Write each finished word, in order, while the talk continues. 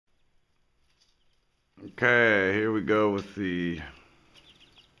Okay, here we go with the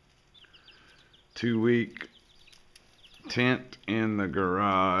 2-week tent in the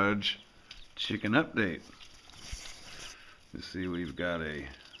garage chicken update. You see we've got a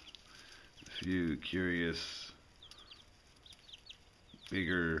few curious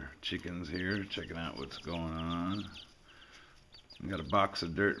bigger chickens here checking out what's going on. We got a box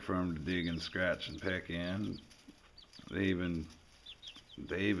of dirt for them to dig and scratch and peck in. They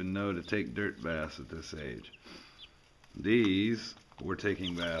even know to take dirt baths at this age. These were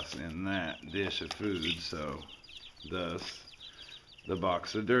taking baths in that dish of food, so thus the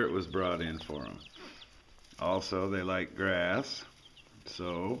box of dirt was brought in for them. Also, they like grass,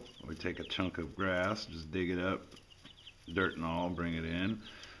 so we take a chunk of grass, just dig it up, dirt and all, bring it in.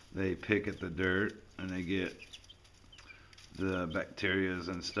 They pick at the dirt and they get the bacterias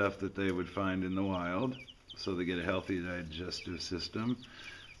and stuff that they would find in the wild, so they get a healthy digestive system.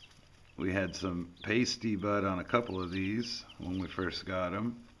 We had some pasty bud on a couple of these when we first got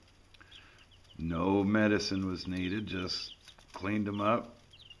them. No medicine was needed, just cleaned them up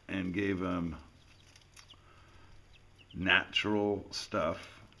and gave them natural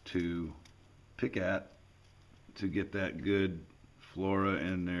stuff to pick at to get that good flora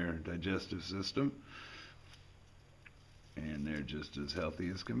in their digestive system, and they're just as healthy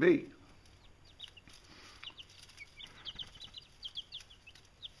as can be.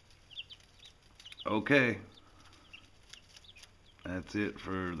 Okay, that's it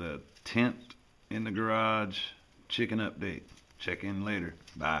for the tent in the garage chicken update. Check in later.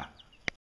 Bye.